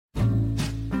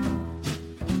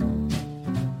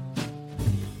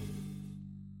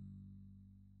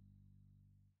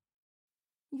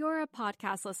You're a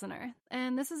podcast listener,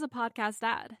 and this is a podcast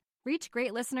ad. Reach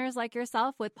great listeners like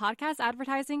yourself with podcast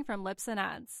advertising from Lips and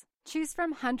Ads. Choose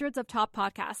from hundreds of top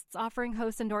podcasts offering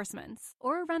host endorsements,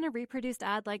 or run a reproduced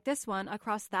ad like this one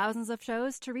across thousands of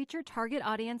shows to reach your target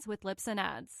audience with Lips and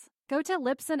Ads. Go to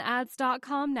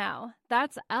lipsandads.com now.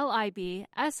 That's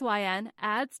LIBSYN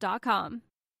ads.com.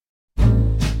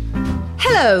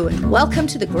 Hello and welcome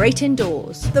to The Great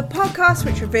Indoors, the podcast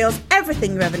which reveals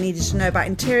everything you ever needed to know about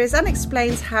interiors and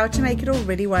explains how to make it all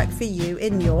really work for you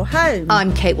in your home.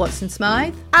 I'm Kate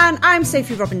Watson-Smythe. And I'm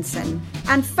Sophie Robinson.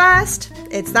 And first,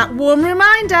 it's that warm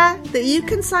reminder that you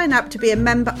can sign up to be a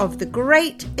member of the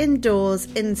Great Indoors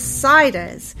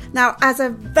Insiders. Now, as a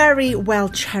very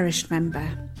well-cherished member,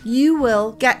 you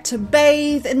will get to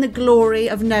bathe in the glory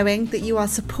of knowing that you are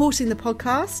supporting the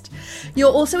podcast.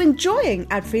 You're also enjoying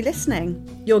ad-free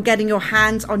listening. You're getting your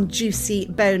hands on juicy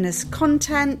bonus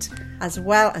content, as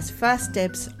well as first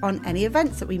dibs on any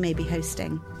events that we may be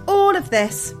hosting. All of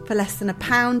this for less than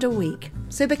 £1 a week.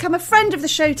 So become a friend of the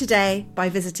show today by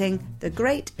visiting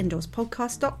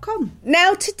thegreatindoorspodcast.com.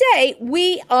 Now today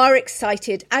we are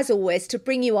excited, as always, to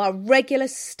bring you our regular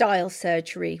style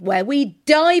surgery, where we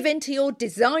dive into your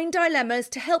design dilemmas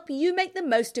to help you make the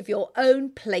most of your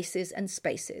own places and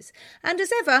spaces. And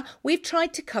as ever, we've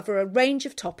tried to cover a range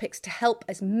of topics to help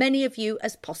as many of you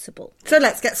as possible. So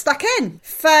let's get stuck in.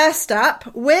 First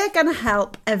up, we're going to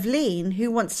help Evelyn,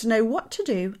 who wants to know what to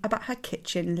do about her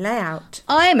kitchen layout.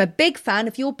 I am a big fan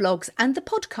of your blogs and the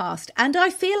podcast, and I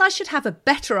feel I should have a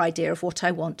better idea of what I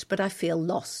want, but I feel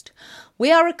lost.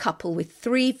 We are a couple with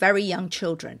 3 very young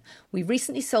children. We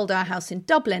recently sold our house in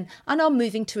Dublin and are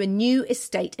moving to a new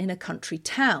estate in a country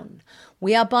town.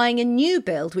 We are buying a new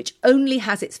build which only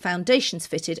has its foundations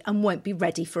fitted and won't be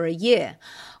ready for a year.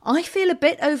 I feel a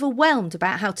bit overwhelmed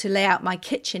about how to lay out my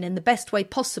kitchen in the best way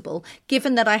possible,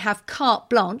 given that I have carte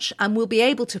blanche and will be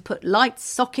able to put lights,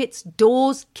 sockets,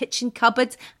 doors, kitchen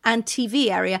cupboards and TV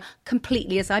area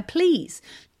completely as I please.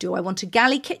 Do I want a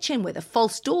galley kitchen with a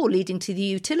false door leading to the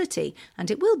utility? And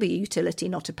it will be a utility,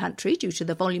 not a pantry, due to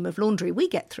the volume of laundry we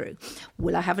get through.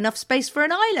 Will I have enough space for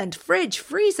an island, fridge,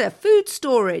 freezer, food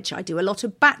storage? I do a lot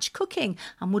of batch cooking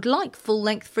and would like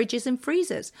full-length fridges and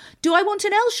freezers. Do I want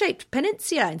an L-shaped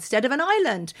peninsula instead of an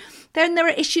island? Then there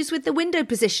are issues with the window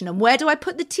position and where do I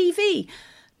put the TV?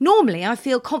 Normally, I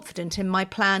feel confident in my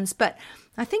plans, but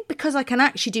I think because I can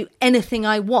actually do anything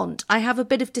I want, I have a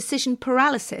bit of decision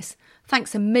paralysis.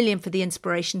 Thanks a million for the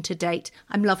inspiration to date.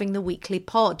 I'm loving the weekly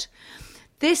pod.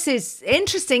 This is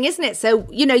interesting, isn't it? So,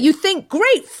 you think,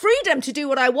 great, freedom to do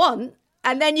what I want.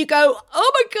 And then you go,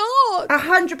 oh my God.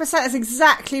 100%. That's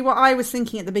exactly what I was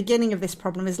thinking at the beginning of this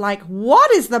problem, is like, what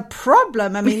is the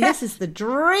problem? I mean, This is the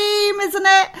dream, isn't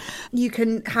it? You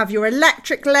can have your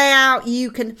electric layout.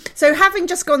 So having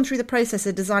just gone through the process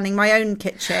of designing my own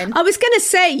kitchen. I was going to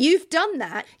say, you've done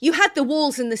that. You had the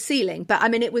walls and the ceiling, but I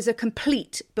mean, it was a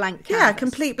complete blank canvas. Yeah,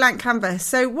 complete blank canvas.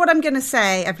 So what I'm going to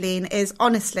say, Evelyn, is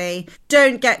honestly,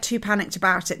 don't get too panicked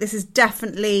about it. This is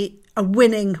definitely a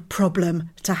winning problem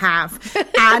to have.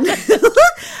 And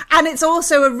and it's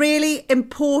also really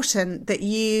important that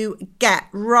you get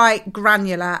right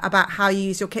granular about how you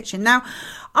use your kitchen. Now,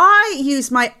 I use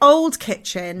my old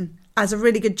kitchen as a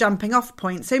really good jumping off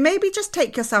point. So maybe just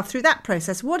take yourself through that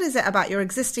process. What is it about your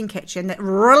existing kitchen that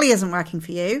really isn't working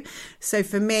for you? So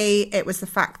for me, it was the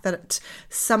fact that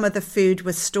some of the food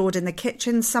was stored in the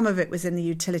kitchen, some of it was in the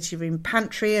utility room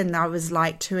pantry, and I was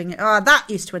like that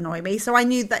used to annoy me. So I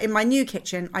knew that in my new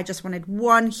kitchen, I just wanted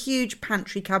one huge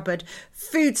pantry cupboard,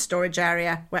 food storage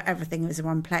area where everything was in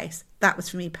one place. That was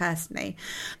for me personally.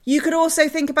 You could also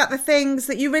think about the things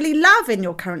that you really love in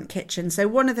your current kitchen. So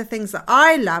one of the things that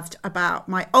I loved about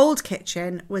my old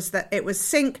kitchen was that it was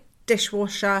sink,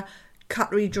 dishwasher,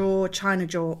 cutlery drawer, china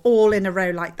drawer, all in a row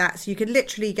like that. So you could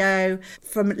literally go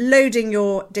from loading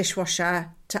your dishwasher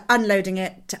to unloading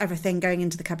it to everything going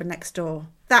into the cupboard next door.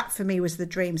 That for me was the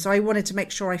dream. So I wanted to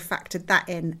make sure I factored that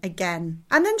in again.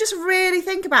 And then just really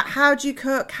think about, how do you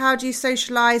cook? How do you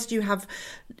socialise? Do you have,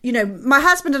 my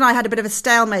husband and I had a bit of a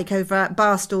stalemate over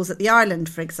bar stools at the island,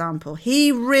 for example.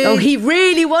 He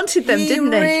really wanted them,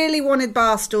 didn't he? He really wanted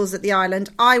bar stools at the island.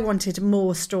 I wanted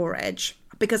more storage,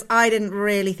 because I didn't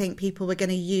really think people were going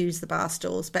to use the bar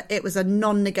stools, but it was a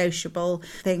non-negotiable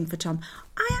thing for Tom.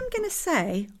 I am going to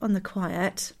say, on the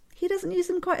quiet, he doesn't use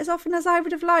them quite as often as I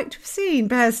would have liked to have seen,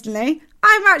 personally.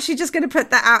 I'm actually just going to put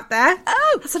that out there.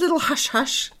 Oh, that's a little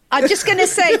hush-hush. I'm just going to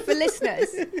say for listeners,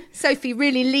 Sophie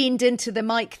really leaned into the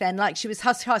mic then, like she was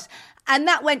hush-hush. And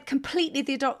that went completely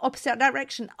the opposite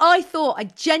direction. I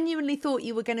genuinely thought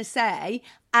you were going to say,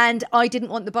 and I didn't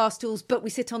want the bar stools, but we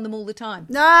sit on them all the time.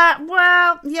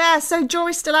 Well, yeah, so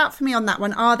jury's still out for me on that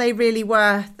one. Are they really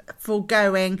worth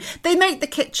foregoing? They make the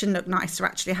kitchen look nicer,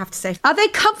 actually, I have to say. Are they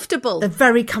comfortable? They're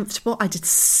very comfortable. I did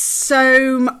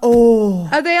Oh,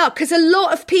 they are, because a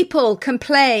lot of people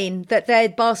complain that their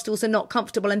bar stools are not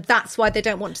comfortable, and that's why they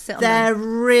don't want to sit on them. They're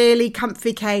really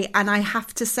comfy, Kate, and I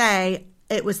have to say,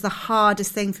 it was the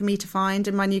hardest thing for me to find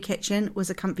in my new kitchen was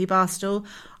a comfy bar stool.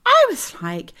 I was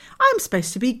like, I'm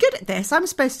supposed to be good at this. I'm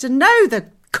supposed to know the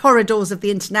corridors of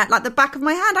the internet like the back of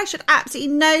my hand. I should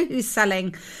absolutely know who's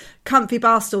selling comfy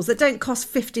bar stools that don't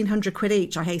cost 1,500 quid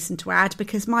each, I hasten to add,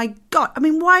 because my God, I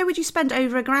mean, why would you spend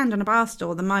over £1,000 on a bar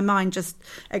stool? Then my mind just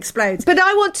explodes. But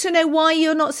I want to know why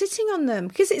you're not sitting on them,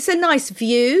 because it's a nice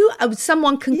view.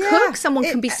 Someone can cook, someone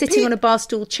can be sitting on a bar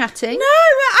stool chatting. No,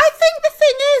 I think the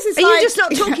thing is Are you just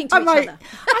not talking to each other?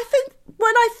 I think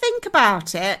when I think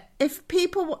about it, if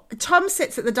people, Tom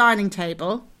sits at the dining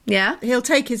table. Yeah. He'll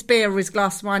take his beer or his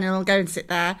glass of wine and he'll go and sit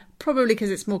there, probably because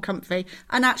it's more comfy,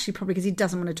 and actually probably because he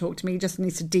doesn't want to talk to me. He just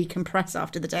needs to decompress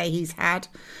after the day he's had.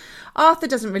 Arthur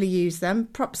doesn't really use them.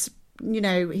 Props, you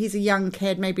know, he's a young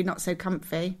kid, maybe not so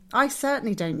comfy. I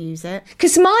certainly don't use it.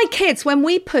 Because my kids, when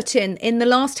we put in the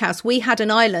last house, we had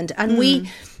an island and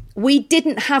we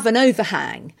didn't have an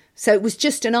overhang. So it was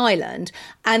just an island.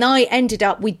 And I ended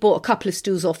up, we'd bought a couple of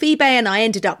stools off eBay and I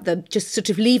ended up just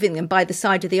sort of leaving them by the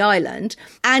side of the island.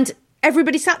 And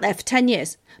everybody sat there for 10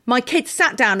 years. My kids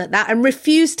sat down at that and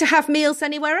refused to have meals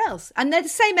anywhere else. And they're the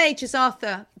same age as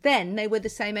Arthur then. They were the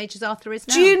same age as Arthur is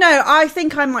now. Do you know, I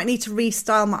think I might need to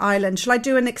restyle my island. Shall I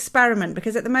do an experiment?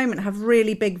 Because at the moment I have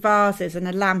really big vases and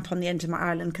a lamp on the end of my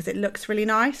island because it looks really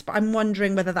nice. But I'm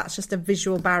wondering whether that's just a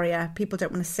visual barrier. People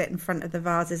don't want to sit in front of the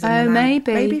vases. And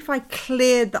maybe. Maybe if I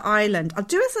cleared the island. I'll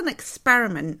do it as an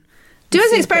experiment. Do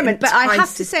as an experiment. But I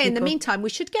have to say, in the meantime, we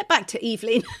should get back to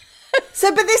Evelyn.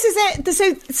 But this is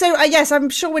it. So yes, I'm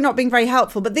sure we're not being very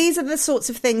helpful, but these are the sorts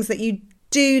of things that you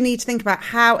do need to think about.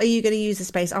 How are you going to use the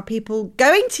space? Are people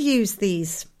going to use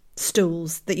these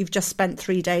stools that you've just spent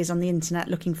 3 days on the internet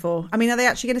looking for? I mean, are they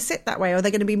actually going to sit that way, or are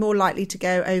they going to be more likely to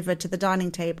go over to the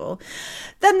dining table?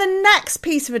 Then the next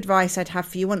piece of advice I'd have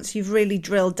for you, once you've really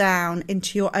drilled down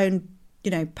into your own,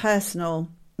 you know, personal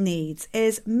needs,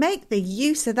 is make the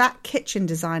use of that kitchen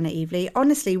designer, Evely.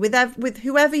 Honestly, with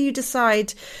whoever you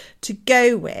decide to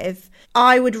go with,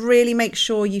 I would really make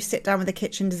sure you sit down with a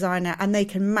kitchen designer and they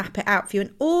can map it out for you.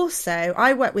 And also,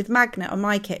 I work with Magnet on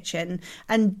my kitchen,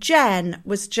 and Jen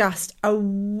was just a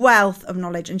wealth of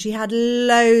knowledge and she had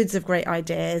loads of great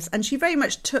ideas and she very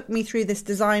much took me through this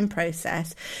design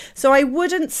process. So I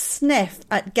wouldn't sniff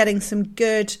at getting some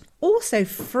good, also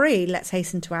free, let's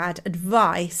hasten to add,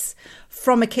 advice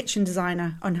from a kitchen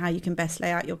designer on how you can best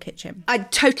lay out your kitchen. I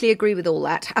totally agree with all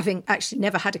that, having actually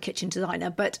never had a kitchen designer,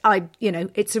 but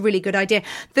it's a really good idea.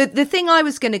 The thing I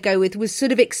was going to go with was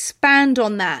sort of expand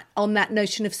on that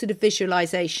notion of sort of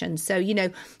visualization. So, you know,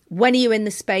 when are you in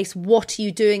the space? What are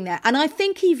you doing there? And I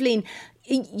think, Evelyn,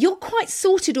 you're quite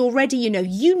sorted already.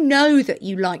 You know that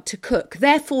you like to cook.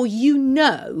 Therefore, you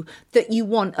know that you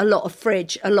want a lot of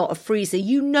fridge, a lot of freezer.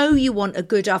 You know you want a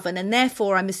good oven. And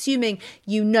therefore, I'm assuming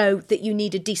you know that you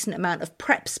need a decent amount of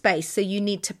prep space. So you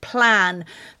need to plan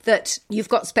that you've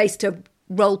got space to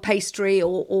roll pastry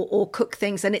or cook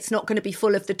things, and it's not going to be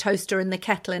full of the toaster and the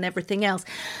kettle and everything else.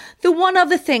 The one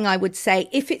other thing I would say,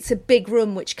 if it's a big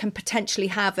room which can potentially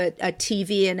have a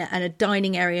TV and a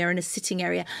dining area and a sitting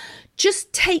area,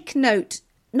 just take note,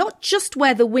 not just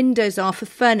where the windows are for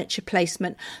furniture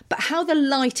placement, but how the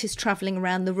light is travelling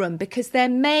around the room, because there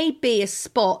may be a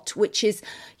spot which is,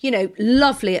 you know,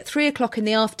 lovely at 3 o'clock in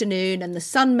the afternoon and the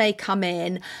sun may come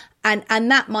in. And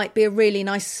that might be a really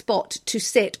nice spot to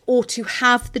sit, or to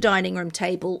have the dining room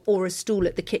table or a stool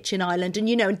at the kitchen island. And,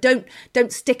 you know, don't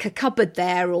stick a cupboard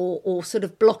there or sort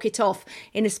of block it off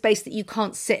in a space that you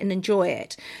can't sit and enjoy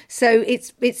it. So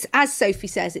it's as Sophie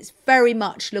says, it's very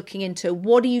much looking into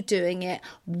what are you doing it,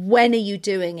 when are you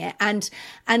doing it, and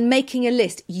making a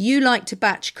list. You like to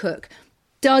batch cook.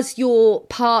 Does your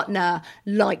partner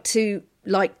like to,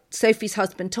 like Sophie's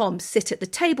husband, Tom, sit at the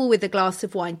table with a glass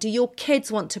of wine? Do your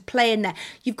kids want to play in there?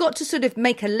 You've got to sort of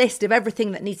make a list of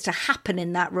everything that needs to happen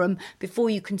in that room before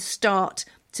you can start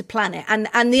to plan it.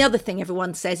 And the other thing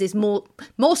everyone says is more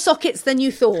sockets than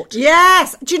you thought.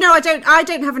 Yes. Do you know, I don't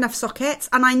have enough sockets,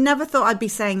 and I never thought I'd be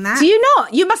saying that. Do you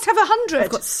not? You must have 100. I've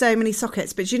got so many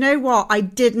sockets. But you know what I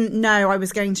didn't know I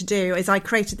was going to do is I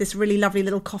created this really lovely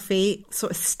little coffee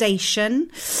sort of station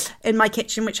in my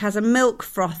kitchen, which has a milk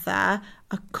frother,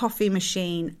 a coffee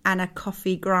machine and a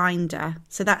coffee grinder.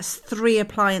 So that's 3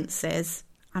 appliances,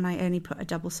 and I only put a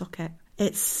double socket.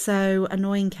 It's so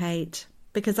annoying, Kate,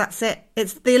 because that's it.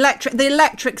 It's the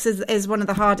electrics is one of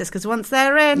the hardest, because once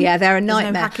they're in, they're a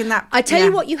nightmare. No hacking that. I tell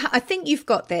you what, I think you've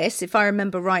got this, if I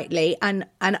remember rightly, and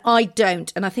I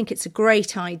don't, and I think it's a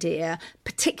great idea,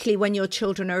 particularly when your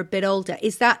children are a bit older,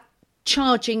 is that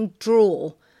charging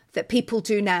drawer that people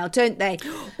do now, don't they?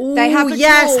 Ooh, they have a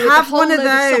yes, drawer have with a one of whole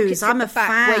load those. sockets I'm at a the back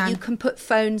fan. where you can put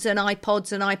phones and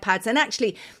iPods and iPads. And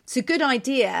actually, it's a good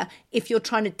idea if you're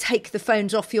trying to take the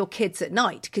phones off your kids at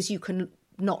night, because you can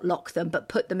not lock them, but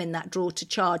put them in that drawer to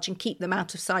charge and keep them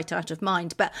out of sight, out of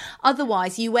mind. But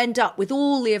otherwise, you end up with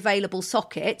all the available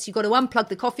sockets. You've got to unplug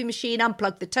the coffee machine,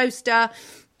 unplug the toaster,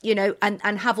 you know, and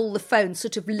have all the phones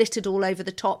sort of littered all over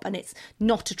the top, and it's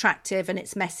not attractive and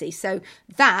it's messy. So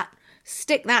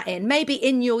stick that in, maybe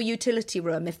in your utility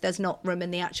room if there's not room in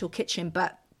the actual kitchen,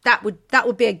 but that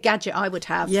would be a gadget I would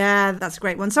have. Yeah, that's a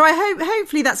great one. So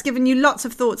hopefully that's given you lots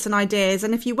of thoughts and ideas,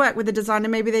 and if you work with a designer,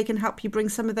 maybe they can help you bring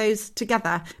some of those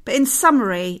together. But in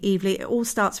summary, Evely, it all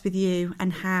starts with you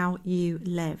and how you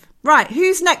live. Right,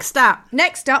 who's next up?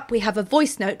 Next up, we have a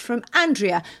voice note from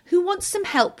Andrea, who wants some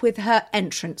help with her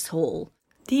entrance hall.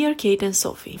 Dear Kate and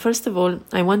Sophie, first of all,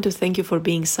 I want to thank you for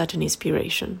being such an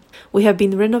inspiration. We have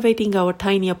been renovating our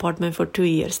tiny apartment for 2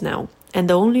 years now, and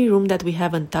the only room that we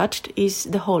haven't touched is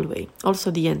the hallway,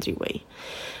 also the entryway.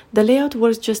 The layout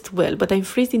works just well, but I'm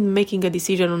freezed in making a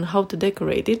decision on how to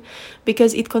decorate it,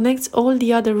 because it connects all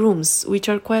the other rooms, which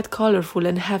are quite colorful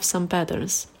and have some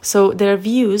patterns. So there are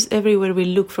views everywhere we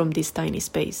look from this tiny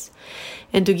space.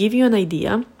 And to give you an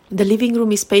idea, the living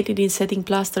room is painted in setting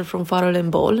plaster from Farrell &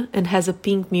 Ball and has a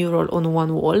pink mural on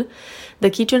one wall. The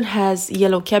kitchen has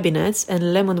yellow cabinets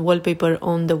and lemon wallpaper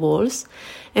on the walls.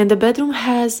 And the bedroom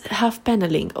has half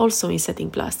paneling, also in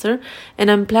setting plaster, and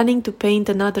I'm planning to paint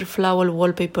another flower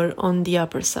wallpaper on the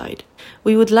upper side.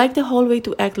 We would like the hallway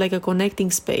to act like a connecting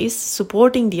space,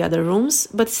 supporting the other rooms,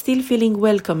 but still feeling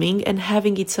welcoming and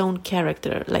having its own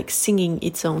character, like singing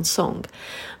its own song.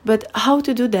 But how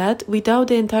to do that without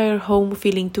the entire home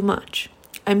feeling too much?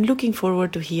 I'm looking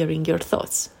forward to hearing your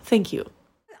thoughts. Thank you.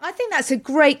 I think that's a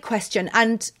great question,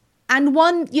 and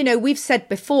one, you know, we've said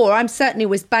before, I'm certainly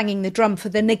was banging the drum for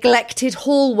the neglected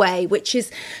hallway, which is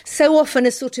so often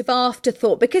a sort of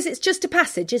afterthought, because it's just a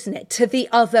passage, isn't it, to the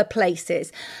other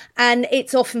places. And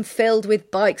it's often filled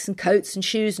with bikes and coats and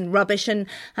shoes and rubbish, and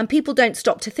people don't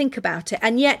stop to think about it.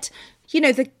 And yet, you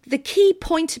know, the key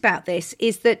point about this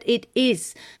is that it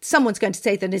is, someone's going to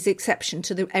say that there's exception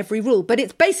to every rule, but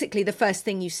it's basically the first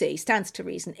thing you see, stands to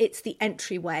reason. It's the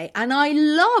entryway. And I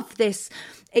love this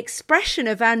expression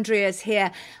of Andrea's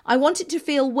here. I want it to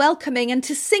feel welcoming and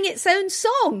to sing its own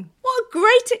song. What a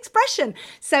great expression.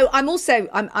 So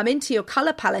I'm into your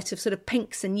colour palette of sort of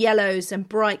pinks and yellows and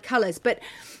bright colours, but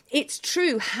it's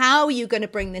true. How are you going to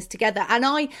bring this together? And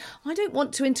I don't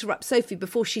want to interrupt Sophie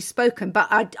before she's spoken, but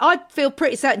I feel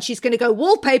pretty certain she's going to go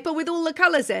wallpaper with all the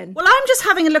colours in. Well, I'm just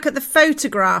having a look at the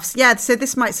photographs. Yeah, so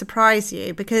this might surprise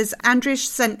you, because Andrea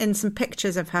sent in some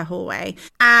pictures of her hallway,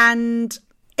 and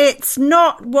it's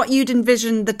not what you'd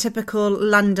envision the typical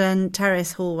London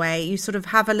terrace hallway. You sort of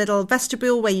have a little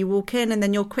vestibule where you walk in, and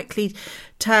then you're quickly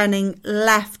turning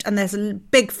left, and there's a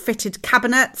big fitted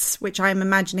cabinets, which I'm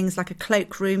imagining is like a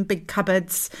cloakroom, big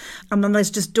cupboards, and then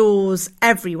there's just doors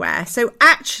everywhere. So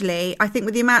actually, I think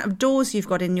with the amount of doors you've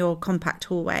got in your compact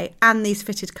hallway and these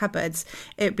fitted cupboards,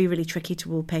 it would be really tricky to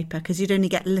wallpaper, because you'd only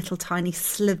get little tiny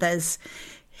slithers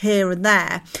here and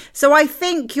there. So I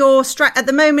think at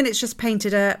the moment it's just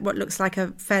painted what looks like a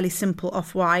fairly simple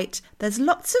off-white. There's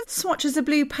lots of swatches of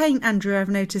blue paint, Andrew, I've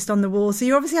noticed on the wall. So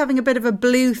you're obviously having a bit of a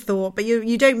blue thought, but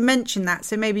you don't mention that.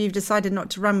 So maybe you've decided not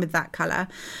to run with that colour.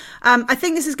 I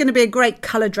think this is going to be a great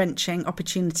colour drenching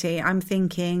opportunity. I'm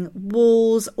thinking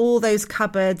walls, all those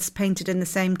cupboards painted in the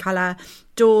same colour,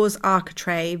 doors,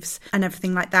 architraves, and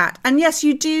everything like that. And yes,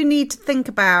 you do need to think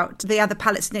about the other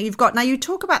palettes that you've got. Now, you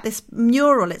talk about this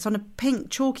mural. It's on a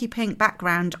pink, chalky pink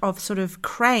background of sort of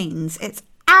cranes. It's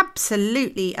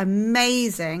absolutely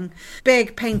amazing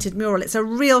big painted mural. It's a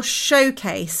real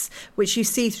showcase, which you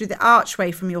see through the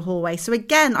archway from your hallway. So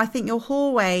again, I think your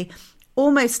hallway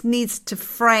almost needs to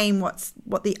frame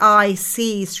what the eye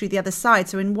sees through the other side.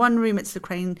 So in one room it's the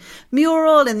crane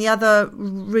mural, in the other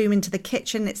room into the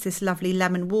kitchen it's this lovely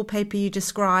lemon wallpaper you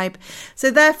describe.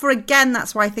 So therefore, again,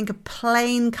 that's why I think a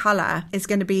plain colour is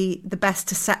going to be the best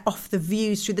to set off the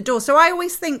views through the door. So I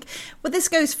always think, well, this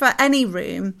goes for any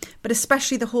room, but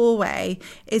especially the hallway,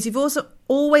 is you've also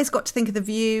always got to think of the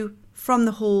view from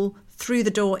the hall through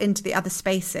the door into the other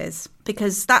spaces,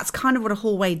 because that's kind of what a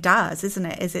hallway does, isn't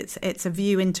it? It's a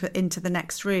view into the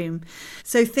next room.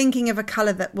 So thinking of a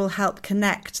colour that will help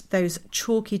connect those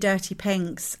chalky, dirty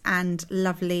pinks and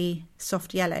lovely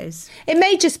soft yellows. It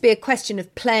may just be a question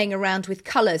of playing around with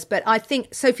colours, but I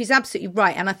think Sophie's absolutely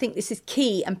right, and I think this is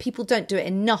key, and people don't do it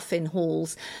enough in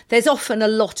halls. There's often a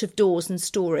lot of doors and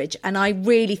storage, and I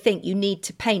really think you need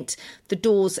to paint the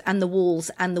doors and the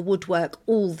walls and the woodwork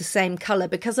all the same colour,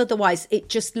 because otherwise it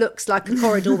just looks like a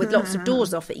corridor with lots of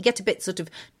doors off it. You get a bit sort of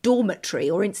dormitory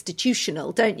or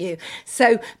institutional, don't you?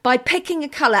 So by picking a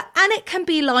colour, and it can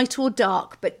be light or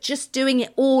dark, but just doing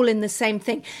it all in the same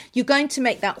thing, you're going to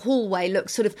make that hallway look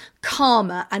sort of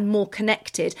calmer and more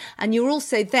connected. And you're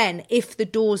also then, if the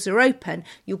doors are open,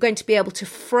 you're going to be able to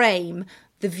frame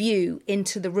the view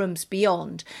into the rooms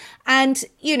beyond. And,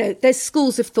 you know, there's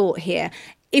schools of thought here.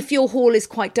 If your hall is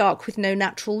quite dark with no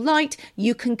natural light,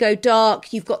 you can go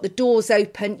dark, you've got the doors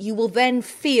open, you will then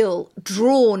feel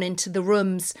drawn into the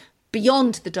rooms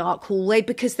beyond the dark hallway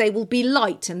because they will be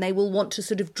light and they will want to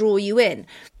sort of draw you in.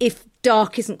 If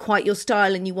dark isn't quite your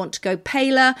style and you want to go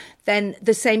paler, then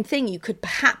the same thing. You could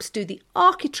perhaps do the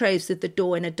architraves of the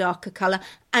door in a darker colour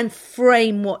and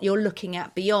frame what you're looking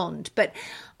at beyond. But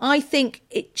I think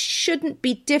it shouldn't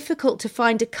be difficult to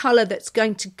find a colour that's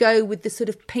going to go with the sort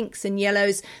of pinks and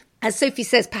yellows. As Sophie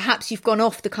says, perhaps you've gone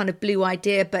off the kind of blue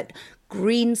idea, but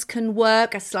greens can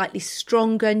work, a slightly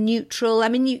stronger neutral. I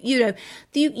mean,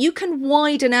 you can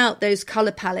widen out those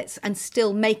colour palettes and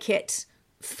still make it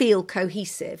feel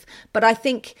cohesive, but I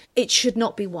think it should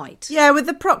not be white. Yeah, with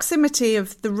the proximity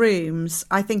of the rooms,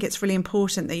 I think it's really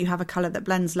important that you have a colour that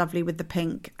blends lovely with the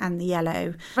pink and the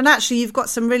yellow. And actually, you've got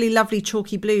some really lovely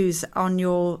chalky blues on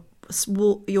your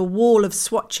wall of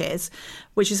swatches,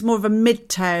 which is more of a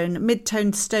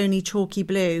mid-tone stony chalky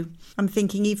blue. I'm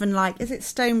thinking even like, is it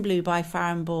Stone Blue by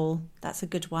Farrow & Ball? That's a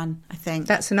good one, I think.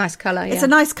 That's a nice colour, yeah. It's a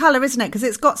nice colour, isn't it? Because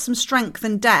it's got some strength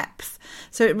and depth.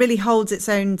 So it really holds its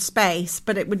own space,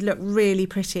 but it would look really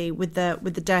pretty with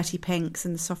the dirty pinks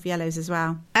and the soft yellows as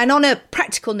well. And on a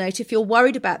practical note, if you're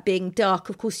worried about being dark,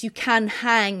 of course, you can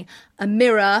hang a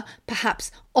mirror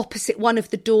perhaps opposite one of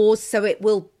the doors so it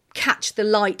will catch the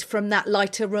light from that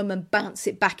lighter room and bounce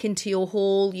it back into your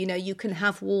hall. You know, you can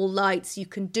have wall lights,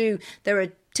 there are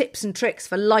tips and tricks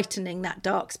for lightening that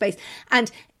dark space.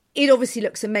 And it obviously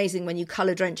looks amazing when you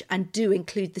colour drench and do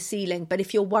include the ceiling. But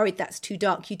if you're worried that's too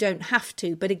dark, you don't have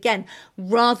to. But again,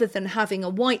 rather than having a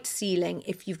white ceiling,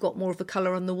 if you've got more of a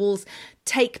colour on the walls,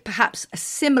 take perhaps a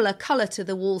similar colour to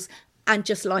the walls and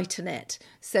just lighten it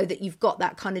so that you've got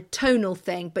that kind of tonal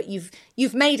thing, but you've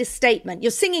made a statement.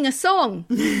 You're singing a song,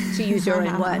 to use your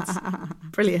own words.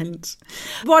 Brilliant.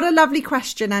 What a lovely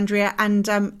question, Andrea, and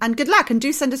good luck, and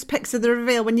do send us pics of the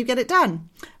reveal when you get it done.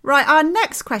 Right, our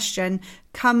next question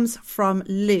comes from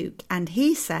Luke, and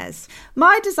he says,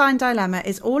 my design dilemma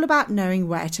is all about knowing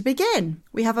where to begin.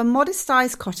 We have a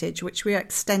modest-sized cottage which we are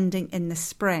extending in the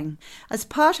spring. As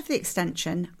part of the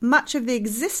extension, much of the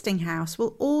existing house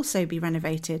will also be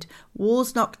renovated,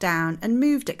 walls knocked down and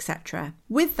moved, etc.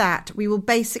 With that, we will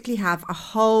basically have a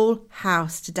whole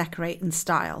house to decorate and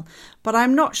style, but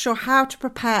I'm not sure how to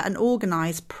prepare and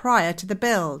organise prior to the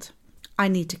build. I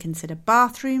need to consider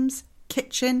bathrooms,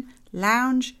 kitchen,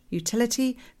 lounge,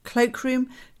 utility, cloakroom,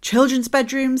 children's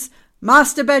bedrooms,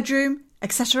 master bedroom,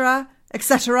 etc.,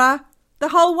 etc. The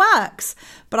whole works.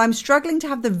 But I'm struggling to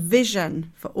have the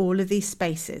vision for all of these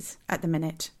spaces at the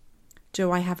minute.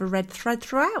 Do I have a red thread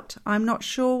throughout? I'm not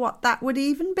sure what that would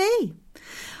even be.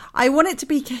 I want it to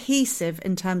be cohesive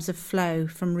in terms of flow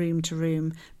from room to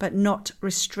room, but not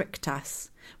restrict us.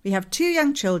 We have 2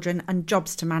 young children and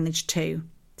jobs to manage too.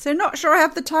 So not sure I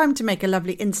have the time to make a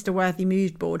lovely Insta-worthy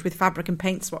mood board with fabric and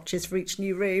paint swatches for each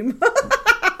new room.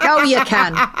 Oh, you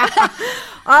can.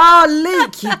 Oh,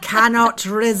 Luke, you cannot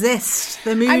resist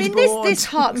the mood board. This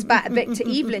harks back a bit to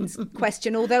Evelyn's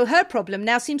question, although her problem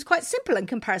now seems quite simple in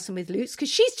comparison with Luke's, because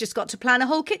she's just got to plan a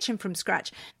whole kitchen from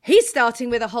scratch. He's starting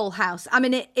with a whole house. I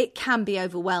mean, it can be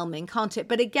overwhelming, can't it?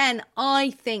 But again, I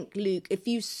think, Luke, if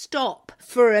you stop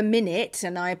for a minute,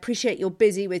 and I appreciate you're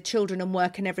busy with children and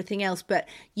work and everything else, but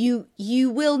you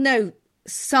will know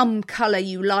some colour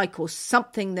you like or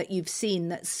something that you've seen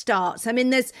that starts. I mean,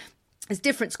 there's There's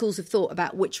different schools of thought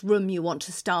about which room you want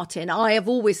to start in. I have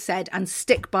always said, and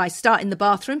stick by, start in the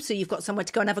bathroom, so you've got somewhere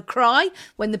to go and have a cry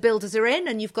when the builders are in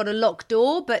and you've got a locked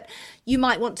door. But you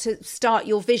might want to start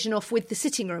your vision off with the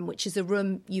sitting room, which is a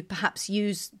room you perhaps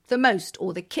use the most,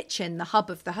 or the kitchen, the hub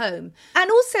of the home.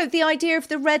 And also the idea of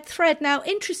the red thread. Now,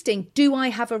 interesting, do I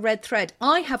have a red thread?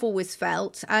 I have always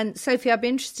felt, and Sophie, I'd be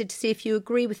interested to see if you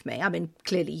agree with me. I mean,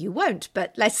 clearly you won't,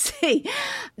 but let's see.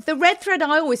 The red thread,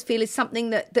 I always feel, is something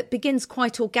that begins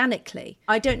quite organically.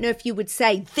 I don't know if you would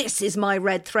say, this is my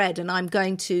red thread and I'm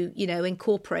going to,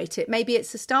 incorporate it. Maybe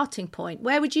it's a starting point.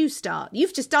 Where would you start?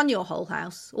 You've just done your whole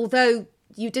house, although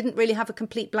you didn't really have a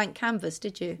complete blank canvas,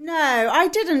 did you? No, I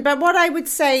didn't. But what I would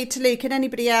say to Luke and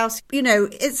anybody else,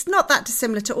 it's not that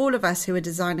dissimilar to all of us who are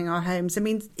designing our homes. I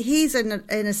mean, he's in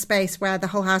a space where the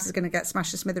whole house is going to get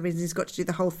smashed to smithereens. He's got to do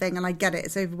the whole thing. And I get it.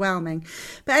 It's overwhelming.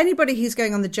 But anybody who's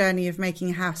going on the journey of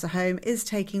making a house a home is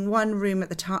taking one room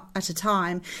at a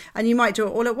time. And you might do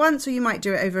it all at once, or you might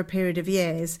do it over a period of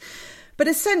years. But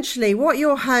essentially, what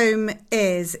your home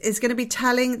is going to be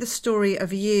telling the story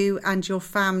of you and your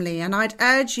family. And I'd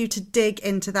urge you to dig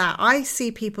into that. I see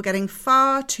people getting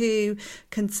far too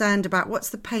concerned about what's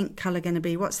the paint colour going to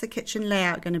be? What's the kitchen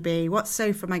layout going to be? What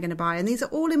sofa am I going to buy? And these are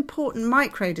all important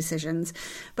micro decisions.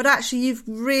 But actually, you've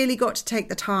really got to take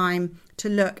the time to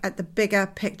look at the bigger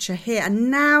picture here. And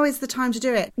now is the time to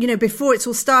do it. Before it's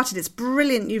all started, it's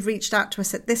brilliant you've reached out to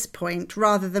us at this point,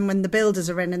 rather than when the builders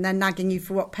are in and they're nagging you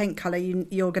for what paint colour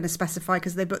you're going to specify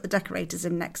because they put the decorators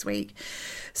in next week.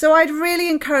 So I'd really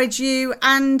encourage you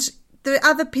and the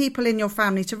other people in your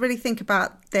family to really think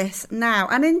about this now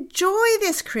and enjoy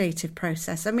this creative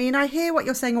process. I mean, I hear what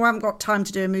you're saying, I haven't got time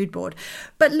to do a mood board.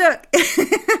 But look,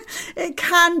 it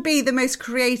can be the most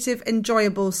creative,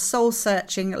 enjoyable,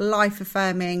 soul-searching,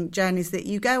 life-affirming journeys that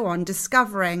you go on,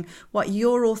 discovering what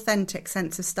your authentic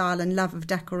sense of style and love of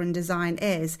decor and design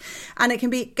is. And it can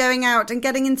be going out and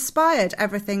getting inspired,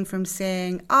 everything from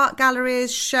seeing art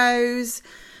galleries, shows,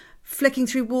 flicking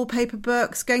through wallpaper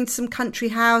books, going to some country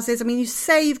houses. I mean, you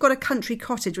say you've got a country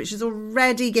cottage, which is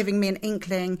already giving me an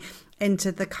inkling into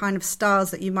the kind of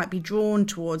styles that you might be drawn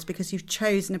towards because you've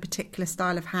chosen a particular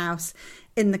style of house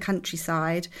in the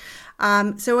countryside.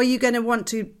 So are you going to want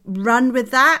to run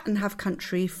with that and have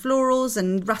country florals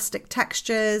and rustic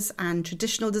textures and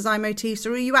traditional design motifs?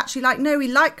 Or are you actually like, no, we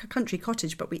like a country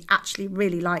cottage, but we actually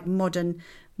really like modern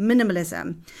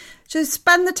minimalism? So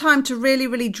spend the time to really,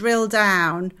 really drill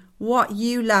down what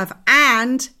you love.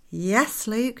 And yes,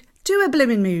 Luke, do a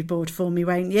blooming mood board for me,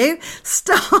 won't you?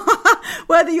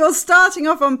 Whether you're starting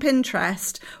off on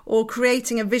Pinterest or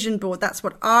creating a vision board, that's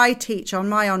what I teach on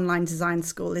my online design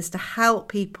school, is to help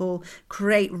people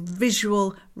create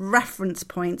visual reference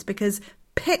points, because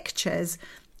pictures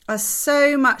are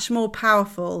so much more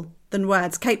powerful than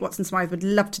words. Kate Watson-Smythe would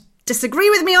love to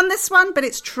disagree with me on this one, but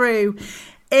it's true.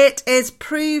 It is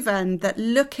proven that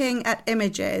looking at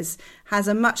images has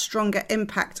a much stronger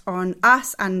impact on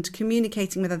us and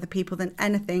communicating with other people than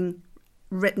anything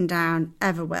written down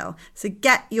ever will. So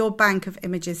get your bank of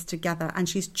images together. And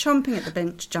she's chomping at the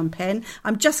bit to jump in.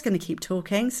 I'm just going to keep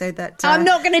talking so that... I'm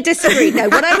not going to disagree. No,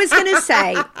 what I was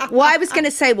going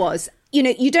to say was,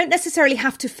 you don't necessarily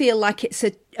have to feel like it's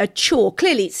a chore.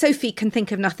 Clearly, Sophie can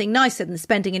think of nothing nicer than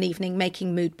spending an evening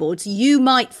making mood boards. You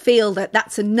might feel that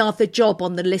that's another job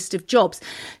on the list of jobs.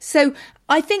 So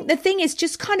I think the thing is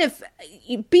just kind of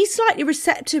be slightly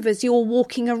receptive as you're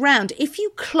walking around. If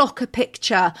you clock a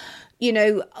picture,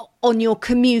 on your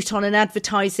commute on an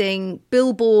advertising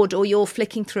billboard, or you're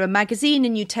flicking through a magazine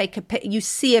and you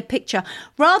see a picture,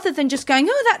 rather than just going,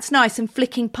 oh, that's nice, and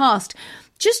flicking past,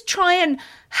 just try and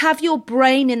have your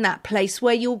brain in that place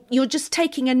where you're just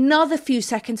taking another few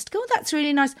seconds to go, oh, that's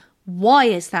really nice. Why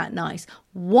is that nice?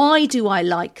 Why do I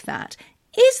like that?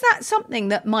 Is that something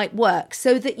that might work?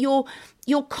 So that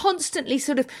you're constantly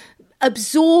sort of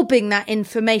absorbing that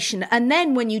information. And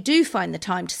then when you do find the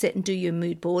time to sit and do your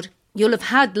mood board, you'll have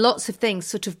had lots of things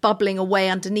sort of bubbling away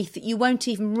underneath that you won't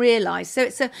even realise.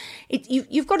 So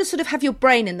you've got to sort of have your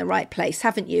brain in the right place,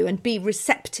 haven't you? And be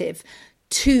receptive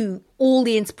to all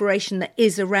the inspiration that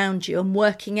is around you and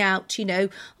working out,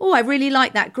 oh, I really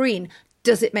like that green.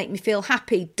 Does it make me feel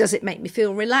happy? Does it make me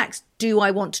feel relaxed? Do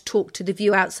I want to talk to the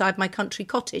view outside my country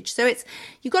cottage? So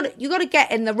you've got to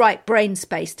get in the right brain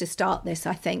space to start this,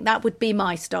 I think. That would be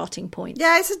my starting point.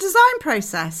 Yeah, it's a design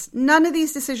process. None of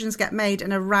these decisions get made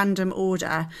in a random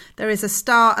order. There is a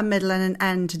start, a middle and an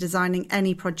end to designing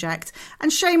any project.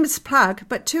 And shameless plug,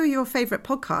 but two of your favourite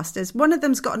podcasters, one of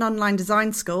them's got an online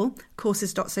design school,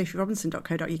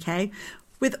 courses.sophierobinson.co.uk.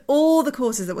 with all the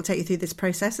courses that will take you through this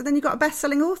process. And then you've got a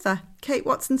best-selling author, Kate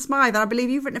Watson-Smythe. I believe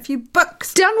you've written a few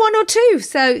books. Done one or two,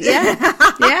 so yeah.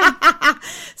 Yeah.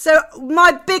 So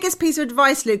my biggest piece of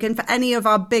advice, Luke, and for any of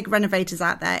our big renovators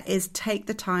out there, is take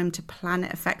the time to plan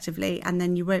it effectively, and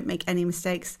then you won't make any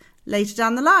mistakes later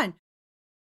down the line.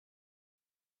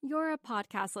 You're a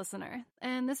podcast listener,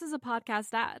 and this is a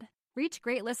podcast ad. Reach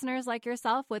great listeners like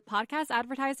yourself with podcast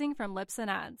advertising from Lips and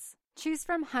Ads. Choose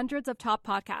from hundreds of top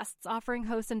podcasts offering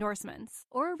host endorsements,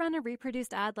 or run a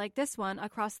reproduced ad like this one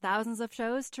across thousands of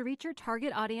shows to reach your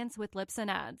target audience with Lips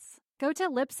and Ads. Go to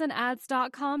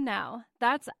lipsandads.com now.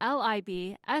 That's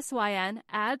LIBSYN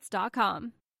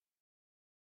ads.com.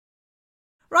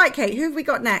 Right, Kate, who have we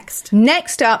got next?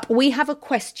 Next up, we have a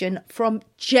question from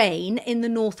Jane in the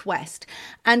Northwest.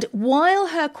 And while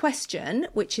her question,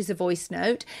 which is a voice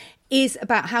note, is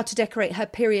about how to decorate her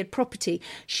period property,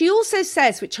 she also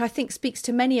says, which I think speaks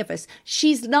to many of us,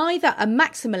 she's neither a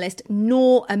maximalist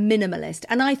nor a minimalist.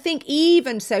 And I think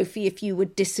even, Sophie, if you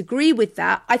would disagree with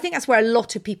that, I think that's where a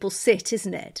lot of people sit,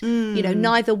 isn't it? You know,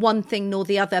 neither one thing nor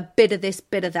the other, bit of this,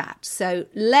 bit of that. So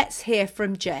let's hear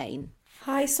from Jane.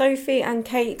 Hi Sophie and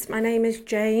Kate, my name is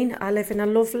Jane. I live in a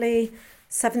lovely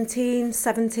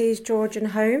 1770s Georgian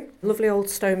home, lovely old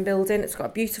stone building. It's got a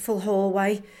beautiful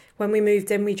hallway. When we moved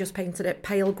in, we just painted it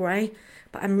pale grey,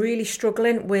 but I'm really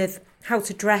struggling with how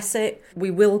to dress it.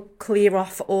 We will clear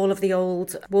off all of the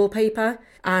old wallpaper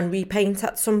and repaint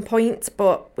at some point,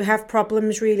 but we have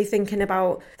problems really thinking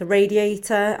about the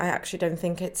radiator. I actually don't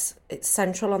think it's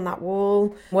central on that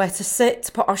wall. Where to sit,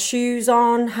 put our shoes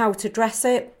on, how to dress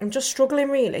it. I'm just struggling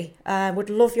really. Would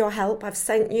love your help. I've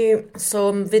sent you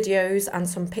some videos and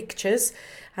some pictures,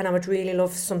 and I would really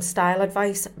love some style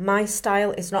advice. My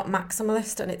style is not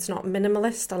maximalist and it's not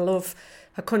minimalist. I love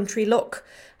a country look.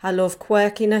 I love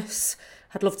quirkiness.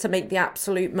 I'd love to make the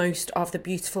absolute most of the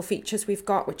beautiful features we've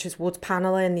got, which is wood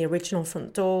panelling, the original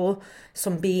front door,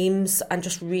 some beams, and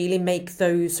just really make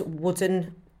those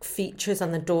wooden features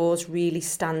and the doors really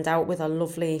stand out with a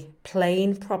lovely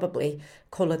plain, probably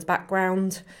coloured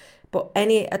background. But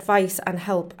any advice and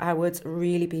help I would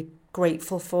really be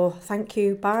grateful for. Thank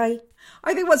you. Bye.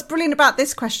 I think what's brilliant about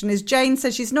this question is Jane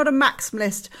says she's not a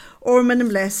maximalist or a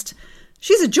minimalist.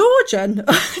 She's a Georgian.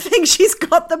 I think she's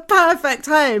got the perfect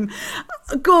home.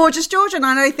 A gorgeous Georgian.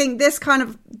 And I think this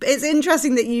it's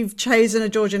interesting that you've chosen a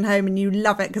Georgian home and you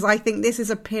love it, because I think this is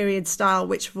a period style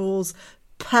which falls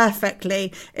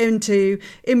perfectly in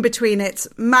between its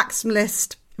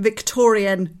maximalist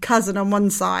Victorian cousin on one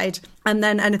side and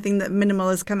then anything that minimal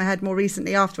has come ahead more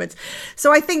recently afterwards.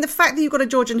 So I think the fact that you've got a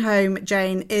Georgian home,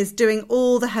 Jane, is doing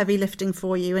all the heavy lifting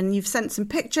for you. And you've sent some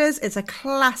pictures. It's a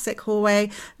classic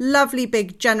hallway, lovely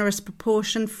big generous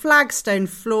proportion, flagstone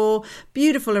floor,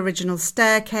 beautiful original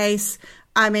staircase.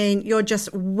 I mean, you're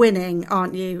just winning,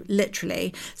 aren't you?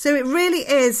 Literally. So it really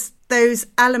is those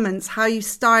elements, how you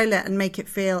style it and make it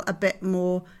feel a bit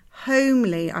more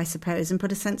homely, I suppose, and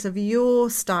put a sense of your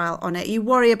style on it. You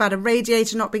worry about a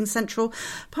radiator not being central.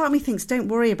 Part of me thinks, don't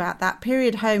worry about that.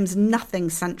 Period homes, nothing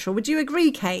central. Would you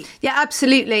agree, Kate? Yeah,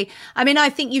 absolutely. I mean, I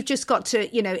think you've just got to,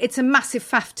 it's a massive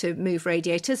faff to move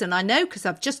radiators, and I know because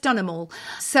I've just done them all.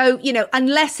 So,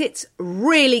 unless it's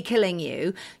really killing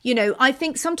you, I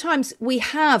think sometimes we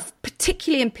have,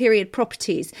 particularly in period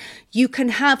properties, you can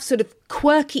have sort of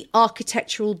quirky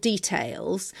architectural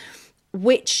details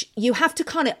which you have to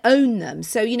kind of own them.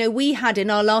 So, we had in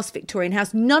our last Victorian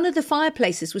house, none of the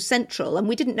fireplaces were central, and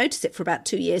we didn't notice it for about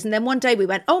 2 years. And then one day we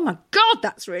went, oh my God,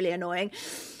 that's really annoying.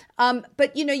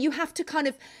 But, you have to kind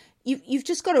of, you've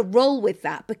just got to roll with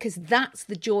that, because that's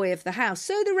the joy of the house.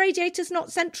 So the radiator's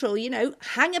not central,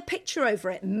 hang a picture over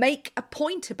it, make a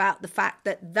point about the fact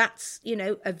that that's,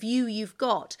 a view you've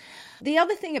got. The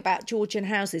other thing about Georgian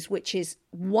houses, which is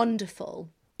wonderful,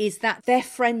 is that they're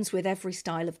friends with every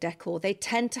style of decor. They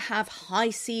tend to have high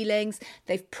ceilings.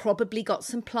 They've probably got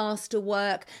some plaster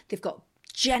work. They've got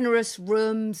generous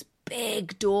rooms,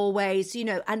 big doorways,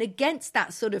 and against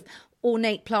that sort of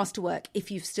ornate plasterwork, if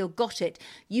you've still got it,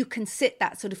 you can sit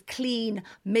that sort of clean,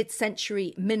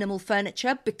 mid-century minimal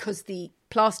furniture, because the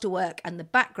plasterwork and the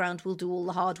background will do all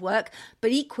the hard work.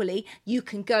 But equally, you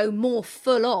can go more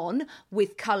full on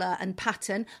with colour and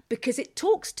pattern, because it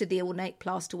talks to the ornate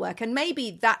plasterwork. And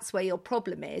maybe that's where your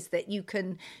problem is, that you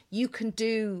can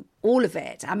do all of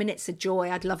it. I mean, it's a joy.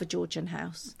 I'd love a Georgian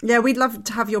house. Yeah, we'd love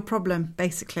to have your problem,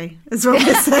 basically, is what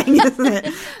we're saying, isn't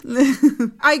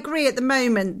it? I agree. At the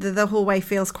moment, the hallway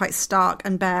feels quite stark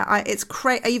and bare.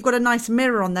 You've got a nice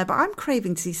mirror on there, but I'm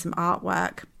craving to see some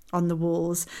artwork. on the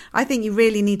walls. I think you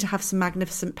really need to have some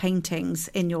magnificent paintings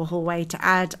in your hallway to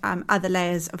add other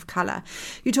layers of colour.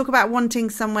 You talk about wanting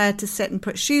somewhere to sit and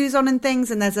put shoes on and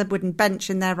things, and there's a wooden bench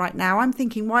in there right now. I'm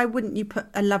thinking, why wouldn't you put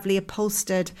a lovely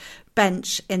upholstered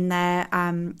bench in there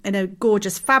in a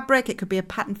gorgeous fabric? It could be a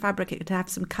pattern fabric. It could have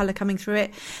some colour coming through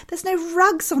it. There's no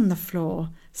rugs on the floor,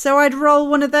 so I'd roll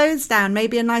one of those down,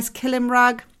 maybe a nice Killam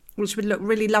rug, which would look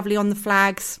really lovely on the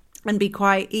flags and be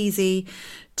quite easy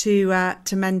to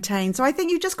maintain. So I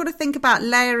think you've just got to think about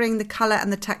layering the colour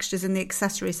and the textures in the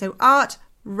accessories. So art,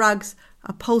 rugs,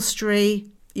 upholstery,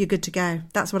 you're good to go.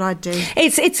 That's what I'd do.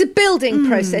 It's a building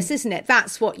process, isn't it?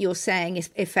 That's what you're saying is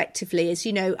effectively is,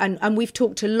 and we've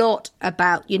talked a lot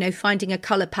about, finding a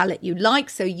colour palette you like.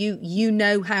 So you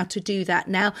know how to do that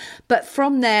now. But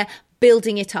from there,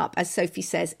 building it up, as Sophie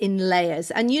says, in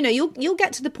layers. And, you'll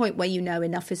get to the point where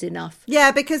enough is enough.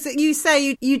 Yeah, because you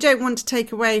say you don't want to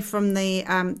take away from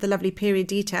the lovely period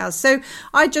details. So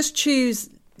I just choose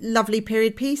lovely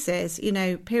period pieces,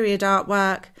 period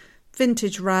artwork,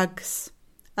 vintage rugs,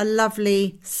 a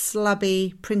lovely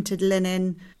slubby printed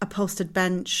linen, upholstered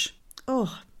bench.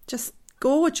 Oh, just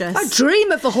gorgeous. I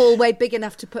dream of a hallway big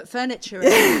enough to put furniture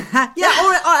in.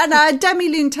 And a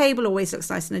demi-lune table always looks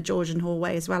nice in a Georgian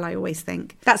hallway as well, I always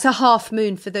think. That's a half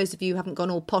moon for those of you who haven't gone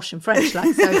all posh and French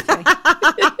like Sophie.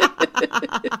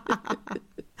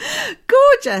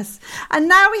 Gorgeous. And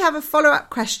now we have a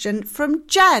follow-up question from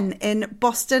Jen in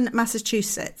Boston,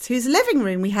 Massachusetts, whose living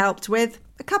room we helped with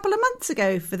a couple of months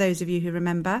ago, for those of you who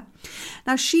remember.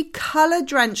 Now, she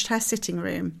colour-drenched her sitting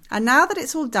room, and now that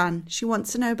it's all done, she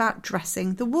wants to know about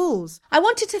dressing the walls. I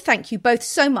wanted to thank you both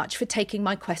so much for taking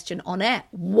my question on air.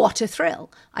 What a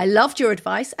thrill. I loved your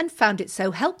advice and found it so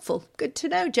helpful. Good to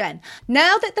know, Jen.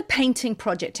 Now that the painting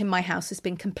project in my house has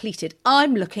been completed,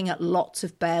 I'm looking at lots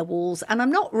of bare walls, and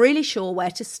I'm not really sure where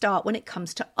to start when it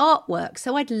comes to artwork,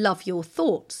 so I'd love your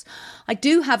thoughts. I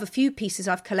do have a few pieces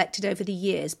I've collected over the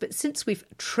years, but since we've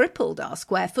tripled our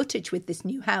square footage with this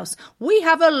new house, we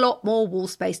have a lot more wall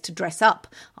space to dress up.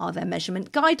 Are there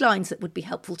measurement guidelines that would be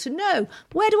helpful to know?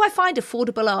 Where do I find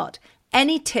affordable art?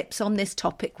 Any tips on this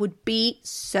topic would be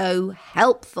so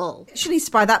helpful. She needs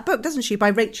to buy that book, doesn't she, by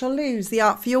Rachel Lewes, The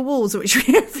Art for Your Walls, which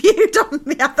we reviewed on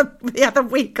the other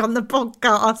week on the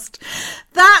podcast.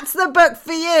 That's the book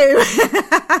for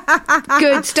you.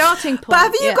 Good starting point. But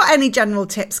have you got any general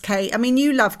tips, Kate? I mean,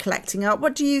 you love collecting art.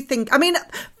 What do you think? I mean,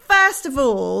 first of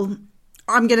all,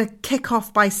 I'm going to kick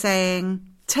off by saying,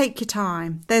 take your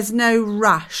time. There's no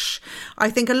rush. I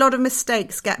think a lot of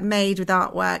mistakes get made with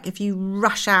artwork if you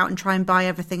rush out and try and buy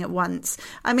everything at once.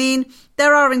 I mean,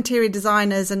 there are interior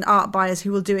designers and art buyers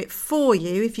who will do it for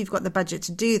you if you've got the budget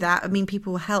to do that. I mean,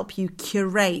 people will help you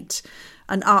curate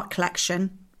an art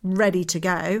collection ready to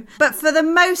go. But for the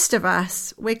most of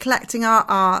us, we're collecting our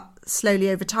art slowly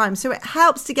over time. So it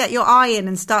helps to get your eye in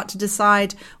and start to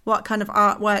decide what kind of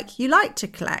artwork you like to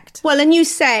collect. Well, and you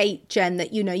say, Jen,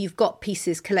 that, you've got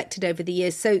pieces collected over the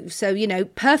years. So,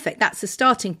 perfect. That's the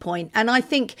starting point. And I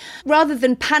think rather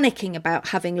than panicking about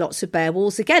having lots of bare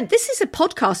walls, again, this is a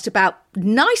podcast about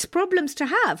nice problems to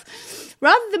have.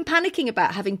 Rather than panicking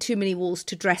about having too many walls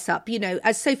to dress up,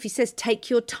 as Sophie says,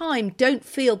 take your time. Don't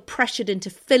feel pressured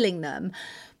into filling them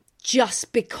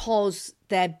just because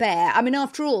they're bare. I mean,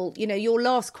 after all, your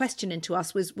last question into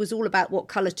us was all about what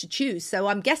colour to choose. So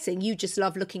I'm guessing you just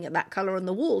love looking at that colour on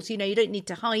the walls. You don't need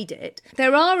to hide it.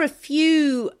 There are a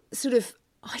few sort of,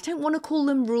 I don't want to call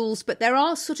them rules, but there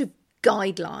are sort of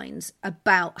guidelines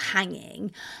about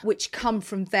hanging, which come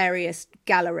from various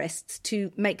gallerists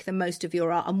to make the most of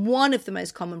your art. And one of the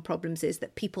most common problems is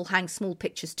that people hang small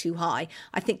pictures too high.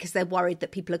 I think because they're worried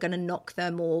that people are going to knock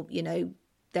them or,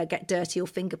 they'll get dirty or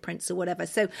fingerprints or whatever.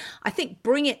 So I think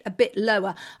bring it a bit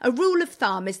lower. A rule of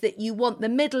thumb is that you want the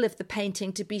middle of the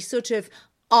painting to be sort of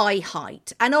eye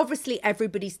height. And obviously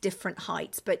everybody's different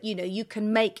heights, but, you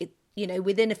can make it,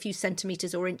 within a few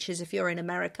centimetres or inches. If you're in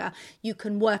America, you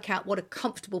can work out what a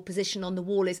comfortable position on the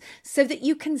wall is so that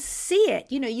you can see it.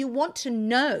 You want to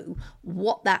know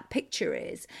what that picture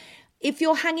is. If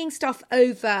you're hanging stuff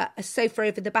over a sofa,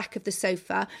 over the back of the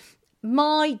sofa,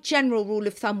 my general rule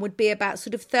of thumb would be about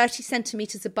sort of 30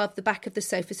 centimetres above the back of the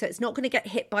sofa. So it's not going to get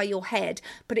hit by your head,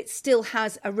 but it still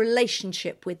has a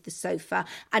relationship with the sofa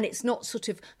and it's not sort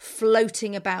of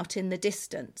floating about in the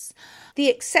distance. The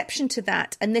exception to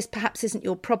that, and this perhaps isn't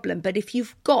your problem, but if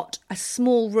you've got a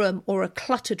small room or a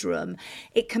cluttered room,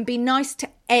 it can be nice to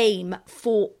aim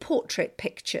for portrait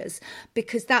pictures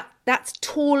because that's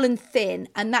tall and thin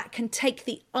and that can take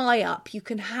the eye up. You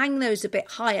can hang those a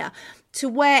bit higher. to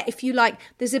where, if you like,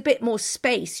 there's a bit more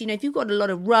space. You know, if you've got a lot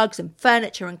of rugs and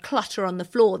furniture and clutter on the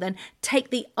floor, then take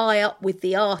the eye up with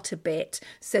the art a bit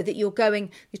so that you're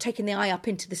taking the eye up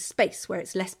into the space where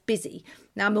it's less busy.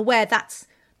 Now, I'm aware that's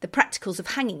the practicals of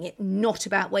hanging it, not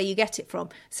about where you get it from.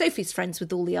 Sophie's friends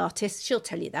with all the artists. She'll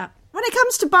tell you that. When it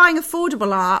comes to buying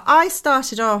affordable art, I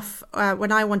started off when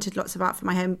I wanted lots of art for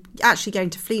my home, actually going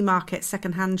to flea markets,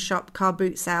 second-hand shop, car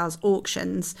boot sales,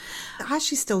 auctions. I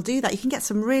actually still do that. You can get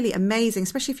some really amazing,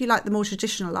 especially if you like the more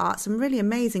traditional art, some really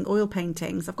amazing oil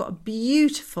paintings. I've got a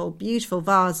beautiful, beautiful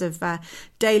vase of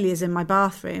dahlias in my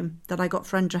bathroom that I got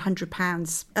for under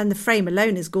 £100. And the frame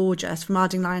alone is gorgeous from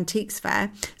Ardingly Antiques Fair.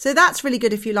 So that's really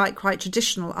good if you like quite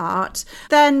traditional art.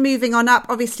 Then moving on up,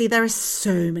 obviously there are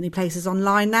so many places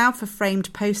online now for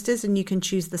framed posters, and you can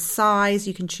choose the size,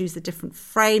 you can choose the different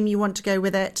frame you want to go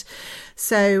with it.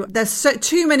 So there's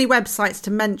too many websites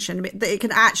to mention that it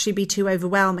can actually be too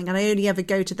overwhelming, and I only ever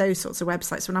go to those sorts of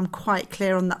websites when I'm quite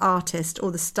clear on the artist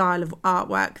or the style of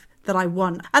artwork that I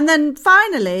want. And then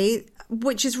finally,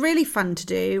 which is really fun to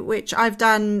do, which I've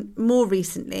done more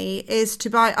recently, is to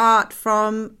buy art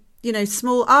from, you know,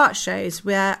 small art shows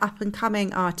where up and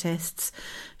coming artists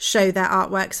show their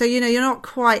artwork. So, you know, you're not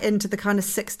quite into the kind of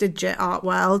 6-digit art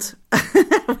world,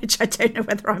 which I don't know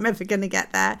whether I'm ever going to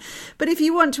get there. But if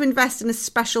you want to invest in a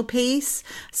special piece,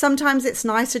 sometimes it's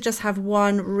nice to just have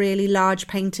one really large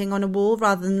painting on a wall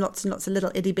rather than lots and lots of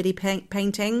little itty bitty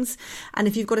paintings. And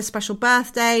if you've got a special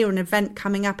birthday or an event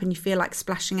coming up and you feel like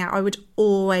splashing out, I would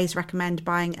always recommend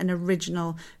buying an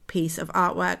original piece of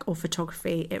artwork or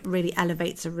photography. It really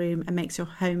elevates a room and makes your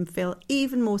home feel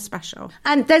even more special.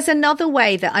 And there's another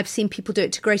way that I've seen people do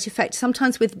it to great effect,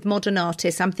 sometimes with modern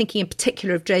artists. I'm thinking in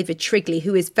particular of David Trigley,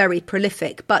 who is very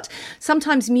prolific, but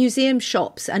sometimes museum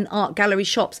shops and art gallery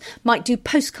shops might do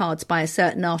postcards by a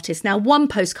certain artist. Now, one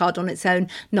postcard on its own,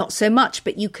 not so much,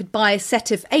 but you could buy a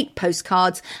set of 8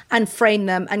 postcards and frame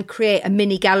them and create a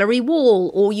mini gallery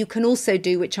wall. Or you can also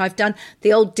do, which I've done,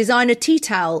 the old designer tea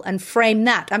towel and frame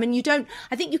that. I mean,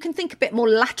 I think you can think a bit more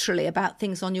laterally about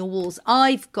things on your walls.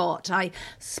 I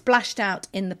splashed out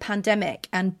in the pandemic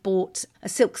and bought a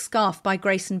silk scarf by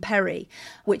Grayson Perry,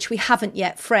 which we haven't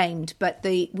yet framed, but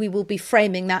we will be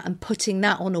framing that and putting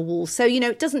that on a wall. So, you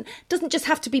know, it doesn't just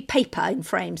have to be paper in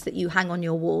frames that you hang on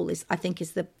your wall, is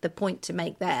the point to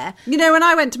make there. You know, when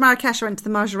I went to Marrakesh, I went to the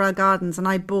Margerel Gardens and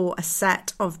I bought a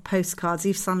set of postcards,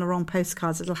 Yves Saint Laurent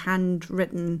postcards, little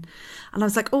handwritten. And I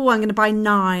was like, oh, I'm going to buy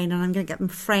 9 and I'm going to get them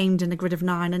framed in a grid of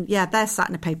 9. And yeah, they're sat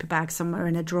in a paper bag somewhere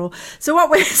in a drawer. So what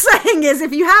we're saying is,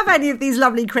 if you have any of these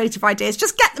lovely creative ideas,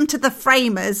 just get them to the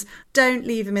framers. Don't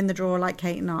leave them in the drawer like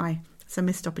Kate and I. It's a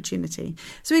missed opportunity.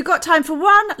 So we've got time for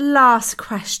one last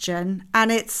question,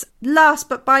 and it's last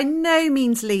but by no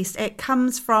means least. It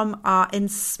comes from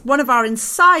one of our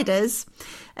insiders,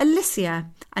 Alicia,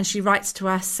 and she writes to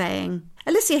us saying,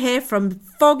 Alicia here from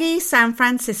foggy San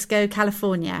Francisco,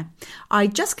 California. I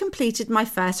just completed my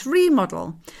first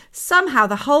remodel. Somehow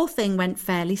the whole thing went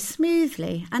fairly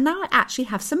smoothly, and now I actually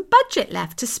have some budget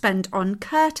left to spend on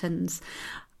curtains.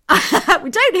 We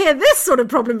don't hear this sort of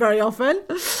problem very often.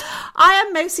 I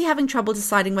am mostly having trouble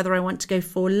deciding whether I want to go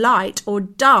for light or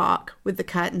dark with the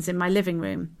curtains in my living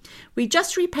room. We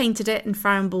just repainted it in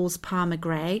Farrow & Ball's Parma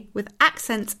Grey with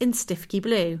accents in Stifky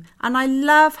Blue, and I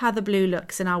love how the blue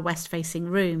looks in our west-facing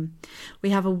room. We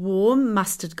have a warm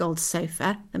mustard gold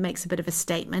sofa that makes a bit of a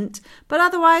statement, but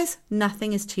otherwise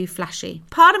nothing is too flashy.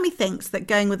 Part of me thinks that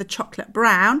going with a chocolate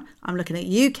brown, I'm looking at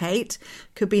you, Kate,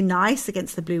 could be nice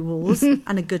against the blue walls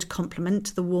and a good complement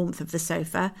to the warmth of the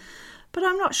sofa, but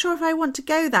I'm not sure if I want to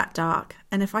go that dark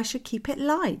and if I should keep it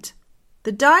light.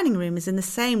 The dining room is in the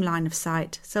same line of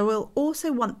sight, so we'll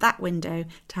also want that window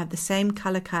to have the same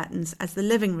colour curtains as the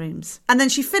living rooms. And then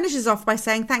she finishes off by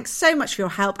saying, thanks so much for your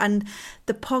help, and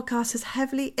the podcast has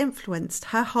heavily influenced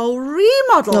her whole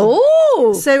remodel.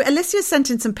 Oh! So Alicia sent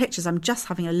in some pictures. I'm just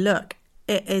having a look.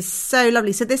 It is so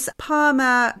lovely. So this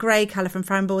Parma grey colour from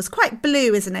Farrow & Ball is quite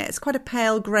blue, isn't it? It's quite a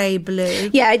pale grey blue.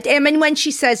 Yeah, I mean, when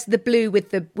she says the blue with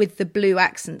the blue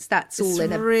accents, that's all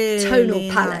in a really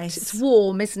tonal palette. nice. It's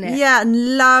warm, isn't it? Yeah,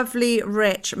 and lovely,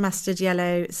 rich mustard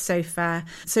yellow sofa.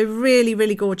 So really,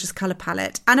 really gorgeous colour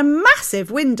palette. And a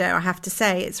massive window, I have to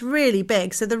say. It's really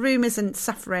big, so the room isn't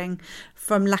suffering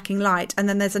from lacking light, and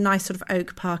then there's a nice sort of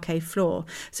oak parquet floor.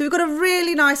 So we've got a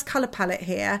really nice colour palette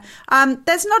here.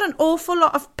 There's not an awful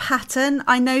lot of pattern,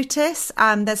 I notice.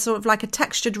 There's sort of like a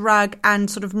textured rug and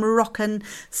sort of Moroccan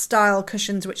style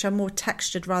cushions, which are more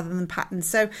textured rather than patterned.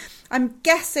 So I'm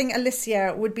guessing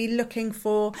Alicia would be looking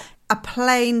for a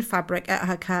plain fabric at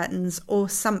her curtains or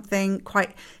something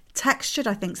quite textured,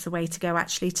 I think, is the way to go,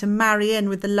 actually, to marry in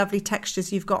with the lovely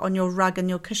textures you've got on your rug and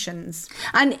your cushions.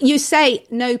 And you say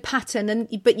no pattern,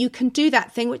 but you can do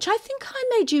that thing, which I think I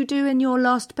made you do in your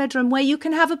last bedroom, where you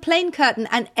can have a plain curtain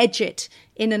and edge it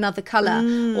in another colour.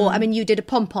 Or, I mean, you did a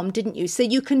pom-pom, didn't you? So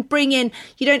you can bring in,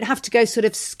 you don't have to go sort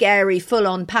of scary,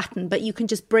 full-on pattern, but you can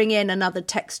just bring in another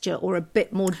texture or a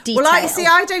bit more detail. Well,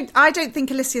 I don't think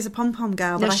Alicia's a pom-pom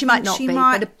girl. No, but she might not be,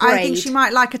 but a braid. I think she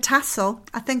might like a tassel.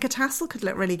 I think a tassel could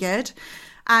look really good.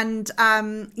 And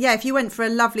if you went for a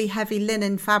lovely heavy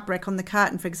linen fabric on the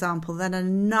curtain, for example, then a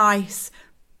nice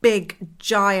big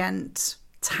giant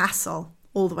tassel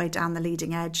all the way down the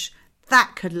leading edge,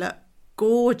 that could look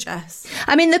gorgeous.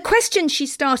 I mean, the question she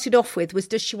started off with was,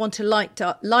 does she want a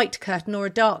light curtain or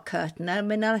a dark curtain? I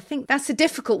mean, I think that's a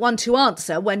difficult one to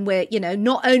answer when we're,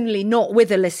 not only not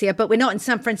with Alicia, but we're not in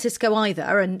San Francisco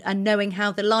either, and knowing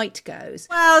how the light goes.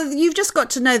 Well, you've just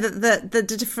got to know that the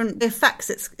different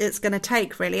effects it's going to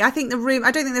take, really. I think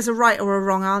I don't think there's a right or a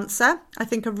wrong answer. I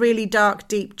think a really dark,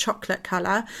 deep chocolate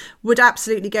colour would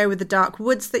absolutely go with the dark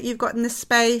woods that you've got in this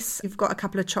space. You've got a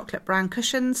couple of chocolate brown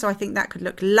cushions, so I think that could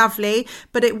look lovely.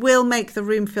 But it will make the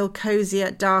room feel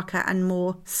cosier, darker and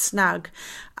more snug.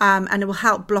 And it will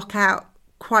help block out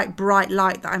quite bright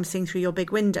light that I'm seeing through your big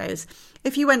windows.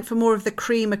 If you went for more of the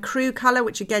cream accru colour,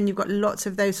 which again, you've got lots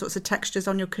of those sorts of textures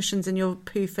on your cushions and your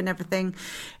poof and everything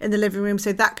in the living room,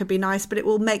 so that could be nice, but it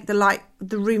will make the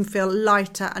room feel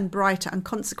lighter and brighter and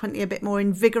consequently a bit more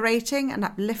invigorating and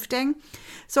uplifting.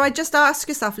 So I just ask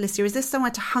yourself, Alicia, is this somewhere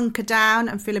to hunker down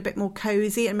and feel a bit more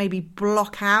cosy and maybe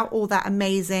block out all that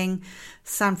amazing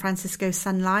San Francisco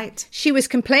sunlight? She was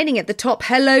complaining at the top,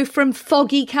 hello from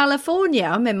foggy California.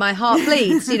 I mean, my heart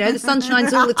bleeds, the sun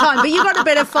shines all the time, but you got a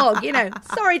bit of fog,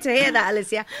 Sorry to hear that,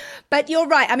 Alicia. But you're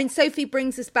right. I mean, Sophie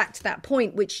brings us back to that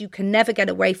point, which you can never get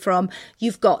away from.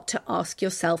 You've got to ask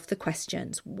yourself the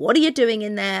questions. What are you doing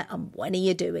in there and when are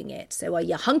you doing it? So are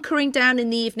you hunkering down in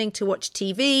the evening to watch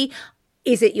TV?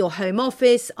 Is it your home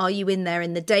office? Are you in there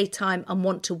in the daytime and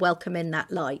want to welcome in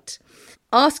that light?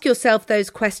 Ask yourself those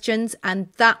questions, and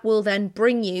that will then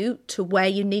bring you to where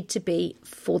you need to be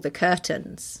for the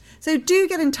curtains. So do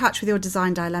get in touch with your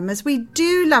design dilemmas. We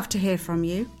do love to hear from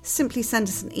you. Simply send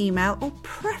us an email or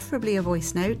preferably a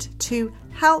voice note to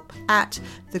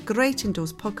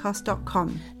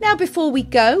help@thegreatindoorspodcast.com. Now, before we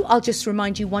go, I'll just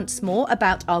remind you once more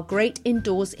about our Great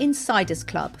Indoors Insiders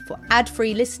Club for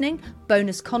ad-free listening,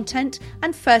 bonus content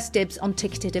and first dibs on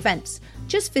ticketed events.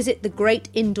 Just visit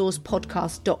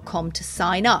thegreatindoorspodcast.com to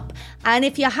sign up. And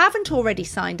if you haven't already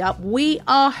signed up, we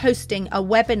are hosting a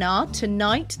webinar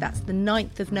tonight. That's the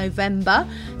 9th of November.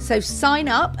 So sign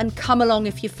up and come along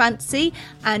if you fancy.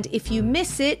 And if you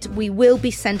miss it, we will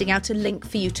be sending out a link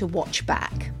for you to watch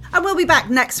back. And we'll be back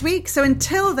next week. So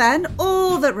until then,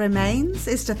 all that remains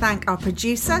is to thank our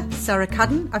producer, Sarah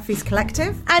Cudden of Feast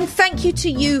Collective. And thank you to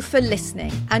you for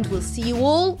listening. And we'll see you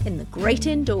all in the great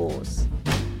indoors.